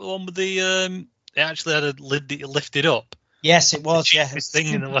one with the it actually had a lid that you lifted up? Yes, it was. The cheapest thing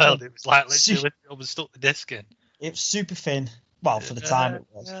in the world. It was like literally lifted up and stuck the disc in. It was super thin. Well, for the time it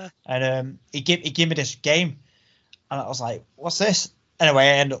was. Yeah. And he gave me this game, and I was like, "What's this?" Anyway,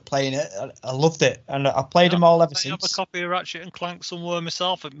 I ended up playing it. I loved it, and I played them all ever since. I have a copy of Ratchet and Clank somewhere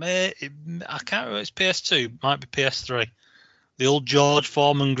myself. I can't remember. It's PS2. It might be PS3. The old George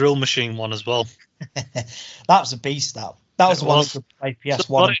Foreman grill machine one as well. That was a beast. That was the one that could play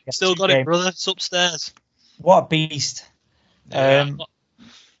PS1. Still got it, brother. It's upstairs. What a beast!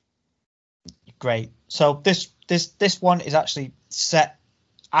 Great. So this one is actually set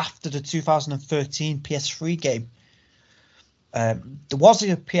after the 2013 PS3 game. There was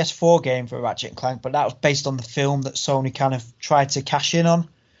a PS4 game for Ratchet and Clank, but that was based on the film that Sony kind of tried to cash in on.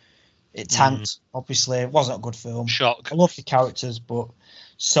 It tanked, obviously. It wasn't a good film. Shock. I love the characters, but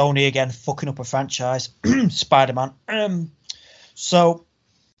Sony again fucking up a franchise. Spider-Man. So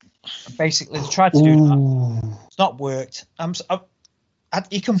basically, they tried to do that. It's not worked.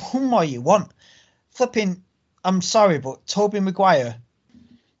 You can hum all you want. Flipping, I'm sorry, but Tobey Maguire,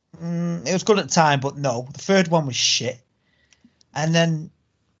 it was good at the time, but no. The third one was shit. And then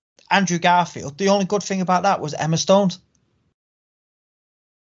Andrew Garfield, the only good thing about that was Emma Stone.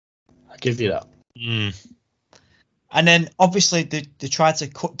 I give you that. And then obviously they tried to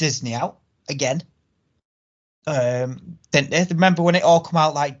cut Disney out again. Didn't they? Remember when it all come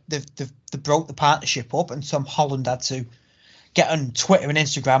out, like they broke the partnership up, and Tom Holland had to get on Twitter and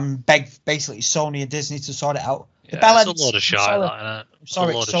Instagram and beg basically Sony and Disney to sort it out. The bell ends. It's a lot of shite.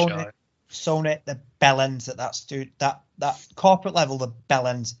 Sorry, Sony, the bell ends that corporate level, the bell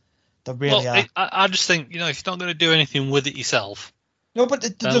ends, they really are. I just think, if you're not going to do anything with it yourself, No, but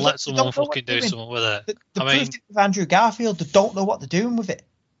then let they someone don't know what fucking they're do doing. something with it. They I mean, proved it with Andrew Garfield. They don't know what they're doing with it,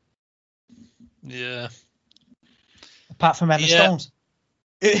 yeah, apart from Emma yeah. Stones.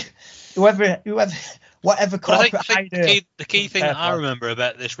 Whoever, whatever But I corporate think idea. the key thing that I remember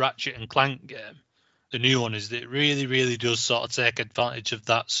about this Ratchet and Clank game, the new one, is that it really, really does sort of take advantage of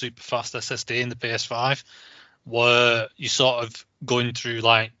that super fast SSD in the PS5, where you sort of going through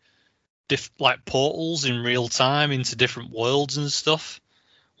like portals in real time into different worlds and stuff,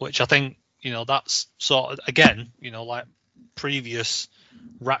 which I think, that's sort of, again, like previous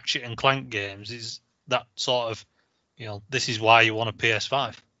Ratchet and Clank games, is that sort of, this is why you want a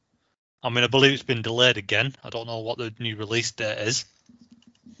PS5. I mean, I believe it's been delayed again. I don't know what the new release date is.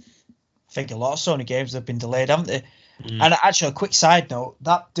 I think a lot of Sony games have been delayed, haven't they? Mm. And actually, a quick side note: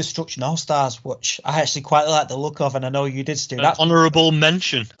 that Destruction All Stars, which I actually quite like the look of, and I know you did, Stu. An honourable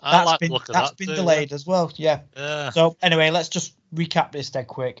mention. I like the look of that. That's been delayed as well. Yeah. Yeah. So anyway, let's just recap this dead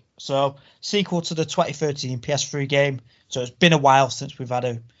quick. So sequel to the 2013 PS3 game. So it's been a while since we've had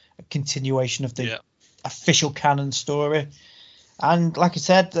a continuation of the official canon story. And like I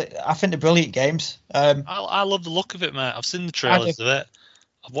said, I think they're brilliant games. I love the look of it, mate. I've seen the trailers of it.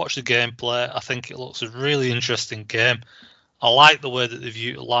 I've watched the gameplay. I think it looks a really interesting game. I like the way that they've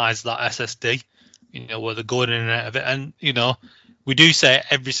utilised that SSD, where they're going in and out of it. And, we do say it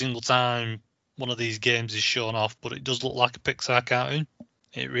every single time one of these games is shown off, but it does look like a Pixar cartoon.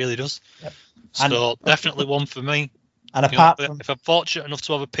 It really does. Yep. So definitely one for me. And apart from, if I'm fortunate enough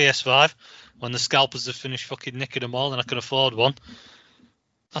to have a PS5, when the scalpers have finished fucking nicking them all and I can afford one,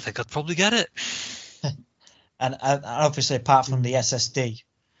 I think I'd probably get it. And obviously, apart from the SSD,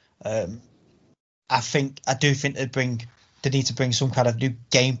 I do think they need to bring some kind of new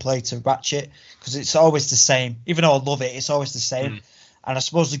gameplay to Ratchet, because it's always the same. Even though I love it, it's always the same. And I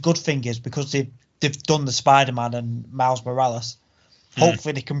suppose the good thing is, because they've done the Spider-Man and Miles Morales,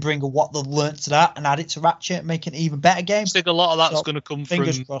 hopefully they can bring what they've learnt to that and add it to Ratchet and make it an even better game. I think a lot of that's going to come from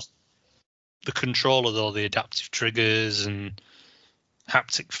crossed. The controller, though, the adaptive triggers and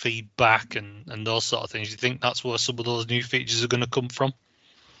haptic feedback and those sort of things. You think that's where some of those new features are going to come from?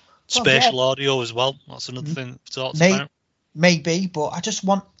 Spatial audio as well. That's another thing to talk about. Maybe, but I just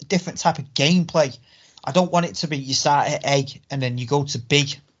want a different type of gameplay. I don't want it to be you start at A and then you go to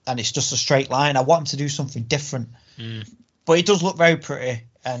B and it's just a straight line. I want them to do something different. But it does look very pretty,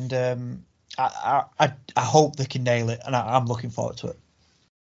 and I hope they can nail it, and I'm looking forward to it.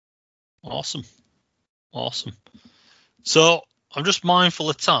 Awesome. So I'm just mindful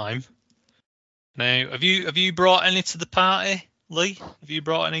of time. Now, have you brought any to the party, Lee? Have you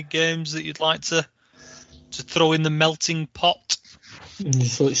brought any games that you'd like to throw in the melting pot?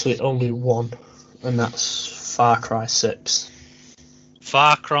 There's literally only one, and that's Far Cry 6.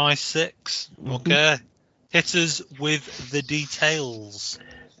 Far Cry 6. Okay. Hit us with the details.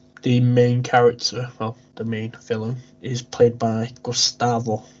 The main character, well, the main villain, is played by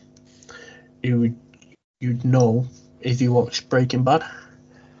Gustavo, who you'd know if you watch Breaking Bad.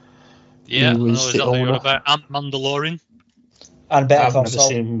 Yeah, I know exactly what about Ant Mandalorian. And Better I've Call never Saul.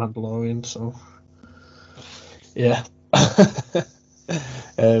 seen Mandalorian, so yeah.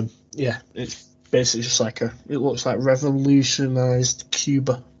 Yeah, it's basically just like it looks like revolutionized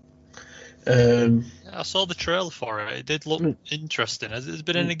Cuba. I saw the trailer for it. It did look interesting. Has there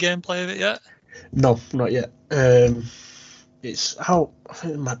been any gameplay of it yet? No, not yet. It's out. I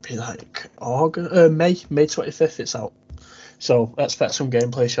think it might be like May 25th. It's out, so expect some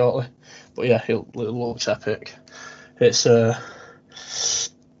gameplay shortly. But yeah, it looks epic. It's I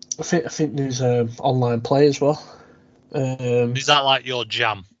think there's online play as well. Is that like your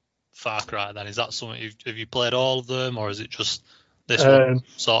jam, Far Cry? Then is that something have you played all of them, or is it just this one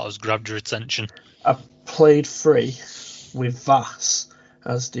sort of grabbed your attention? I played 3 with Vass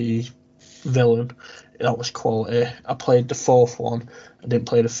as the villain. That was quality. I played the 4th one. I didn't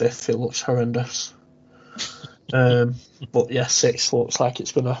play the 5th. It looks horrendous. But yeah, 6 looks like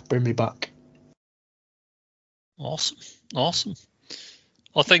it's gonna bring me back. Awesome.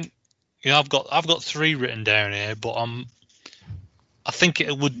 I think I've got 3 written down here, but I think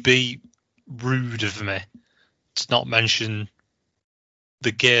it would be rude of me to not mention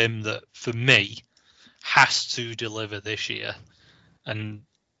the game that for me has to deliver this year and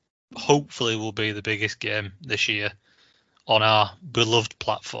hopefully will be the biggest game this year on our beloved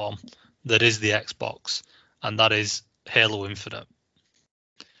platform that is the Xbox, and that is Halo Infinite.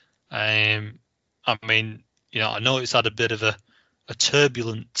 I mean, I know it's had a bit of a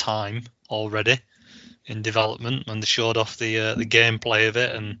turbulent time already in development when they showed off the gameplay of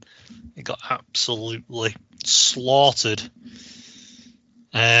it, and it got absolutely slaughtered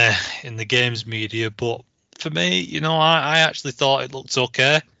in the games media. But for me, I actually thought it looked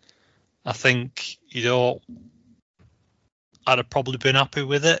okay. I think, I'd have probably been happy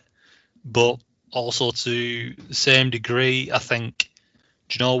with it, but also to the same degree, I think,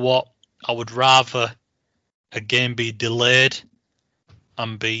 do you know what? I would rather a game be delayed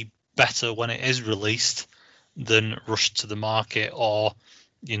and be better when it is released than rushed to the market, or,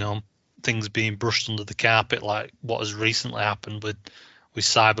 things being brushed under the carpet like what has recently happened with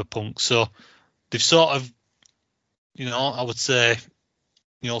Cyberpunk. So they've sort of, I would say,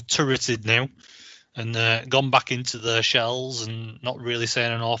 turreted now and gone back into their shells and not really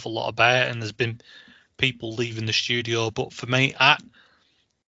saying an awful lot about it. And there's been people leaving the studio, but for me, I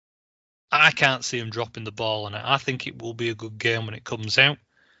can't see them dropping the ball on it. I think it will be a good game when it comes out.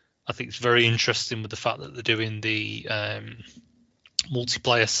 I think it's very interesting with the fact that they're doing the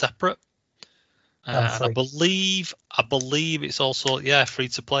multiplayer separate. And I believe it's also free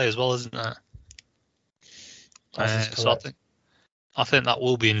to play as well, isn't it? So I think that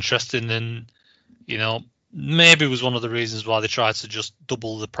will be interesting, and maybe it was one of the reasons why they tried to just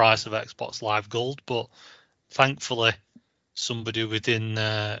double the price of Xbox Live Gold. But thankfully, somebody within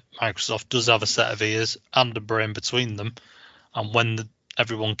Microsoft does have a set of ears and a brain between them. And when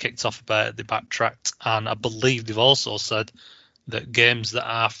everyone kicked off about it, they backtracked, and I believe they've also said that games that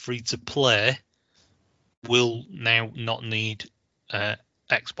are free to play will now not need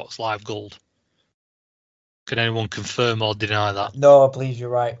Xbox Live Gold. Can anyone confirm or deny that? No, I believe you're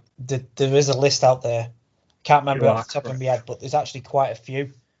right. There is a list out there. Can't remember off the top of my head, but there's actually quite a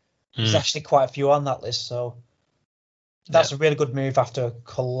few. There's actually quite a few on that list, so that's a really good move after a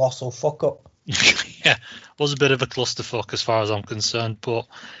colossal fuck up. Yeah, was a bit of a clusterfuck as far as I'm concerned, but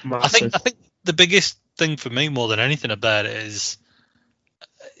I think the biggest thing for me more than anything about it is,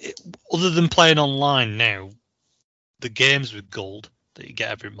 other than playing online now, the games with gold that you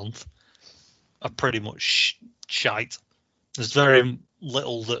get every month are pretty much shite. There's very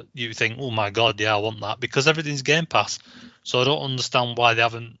little that you think, oh my god, yeah, I want that, because everything's Game Pass. So I don't understand why they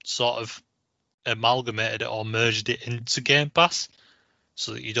haven't sort of amalgamated it or merged it into Game Pass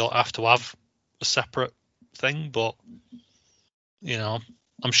so that you don't have to have a separate thing. But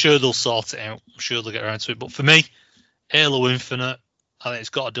I'm sure they'll sort it out. I'm sure they'll get around to it. But for me, Halo Infinite, I think it's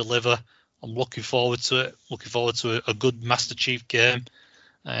got to deliver. I'm looking forward to it. Looking forward to a good Master Chief game.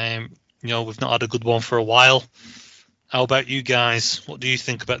 We've not had a good one for a while. How about you guys? What do you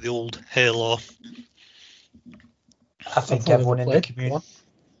think about the old Halo? I think everyone in the community.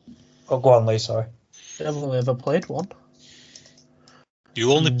 Oh, go on, Lee. Sorry. I've only ever played one.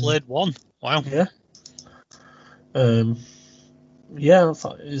 You only played one? Wow. Yeah. Yeah, I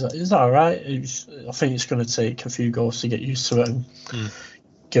thought, is that all right? I think it's going to take a few goes to get used to it and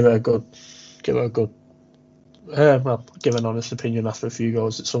give it a good. Give an honest opinion after a few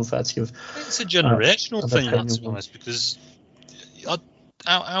goes. It's unfair to give. It's a generational thing, to be honest, because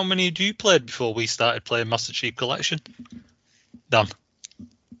how many had you played before we started playing Master Chief Collection? Dan?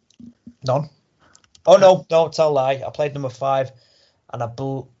 None. Oh no, don't tell a lie. I played number 5, and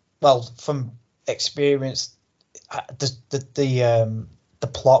from experience, the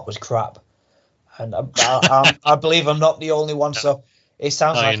plot was crap, and I believe I'm not the only one. No. So it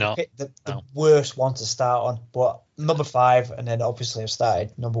sounds like I picked the worst one to start on. But number 5, and then obviously I've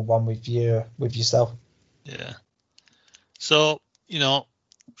started number 1 with yourself. Yeah. So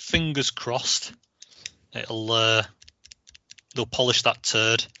fingers crossed, they'll polish that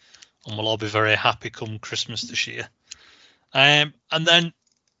turd, and we'll all be very happy come Christmas this year. And then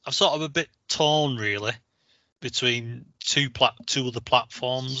I'm sort of a bit torn really between two other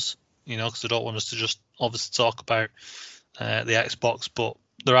platforms, because I don't want us to just obviously talk about the Xbox, but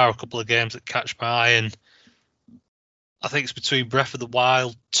there are a couple of games that catch my eye, and I think it's between Breath of the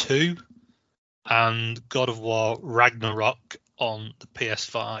Wild 2 and God of War Ragnarok on the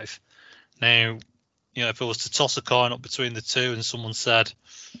PS5. Now, if I was to toss a coin up between the two and someone said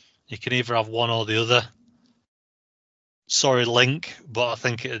you can either have one or the other, sorry Link, but I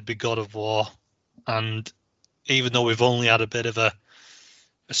think it'd be God of War. And even though we've only had a bit of a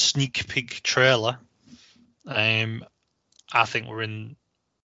sneak peek trailer, I think we're in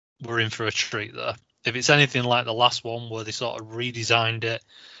for a treat there. If it's anything like the last one where they sort of redesigned it,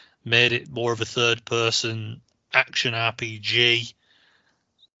 made it more of a third-person action RPG,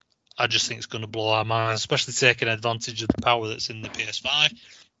 I just think it's going to blow our minds, especially taking advantage of the power that's in the PS5.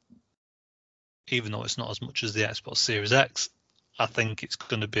 Even though it's not as much as the Xbox Series X, I think it's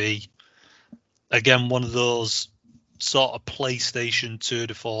going to be, again, one of those sort of PlayStation tour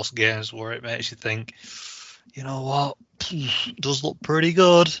de force games where it makes you think, you know what, it does look pretty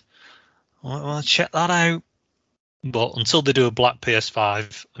good. I want to check that out. But until they do a black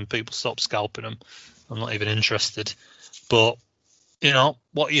PS5 and people stop scalping them, I'm not even interested. But, you know,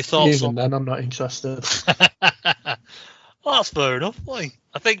 what are your thoughts Even then, I'm not interested. Well, that's fair enough. Like,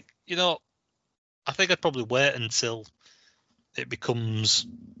 I think I'd probably wait until it becomes,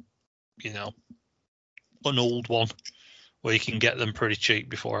 you know, an old one where you can get them pretty cheap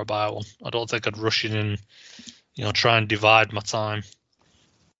before I buy one. I don't think I'd rush in and, you know, try and divide my time,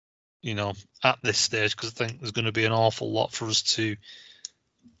 you know, at this stage, because I think there's going to be an awful lot for us to,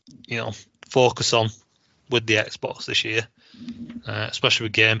 you know, focus on with the Xbox this year, especially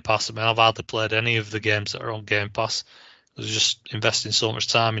with Game Pass. I mean, I've hardly played any of the games that are on Game Pass. I was just investing so much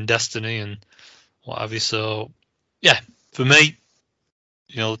time in Destiny and what have you. So, yeah, for me,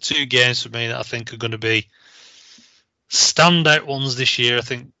 you know, the 2 games for me that I think are going to be standout ones this year, I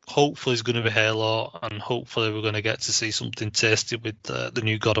think hopefully is going to be Halo, and hopefully we're going to get to see something tasty with the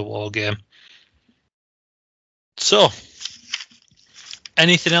new God of War game. So,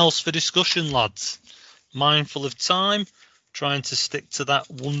 anything else for discussion, lads? Mindful of time, trying to stick to that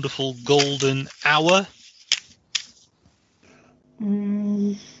wonderful golden hour.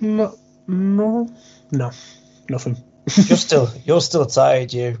 No, nothing. You're still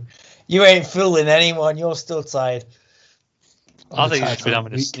tired. You ain't fooling anyone. You're still tired. I think he's been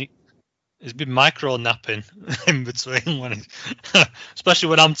having a sneak. He's been micro napping in between when, especially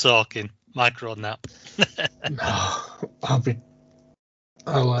when I'm talking. Micro nap.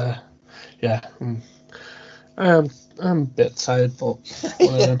 Yeah. I'm a bit tired, but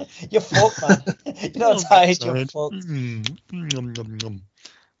You're fucked, man. You're not tired. You're fucked.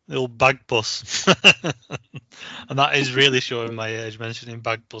 The old bag puss. And that is really showing my age, mentioning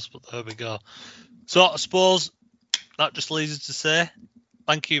bag puss, but there we go. So I suppose that just leaves us to say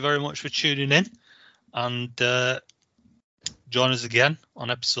thank you very much for tuning in, and join us again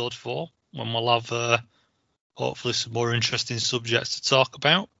on episode 4 when we'll have hopefully some more interesting subjects to talk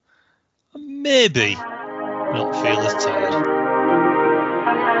about, and maybe not feel as tired.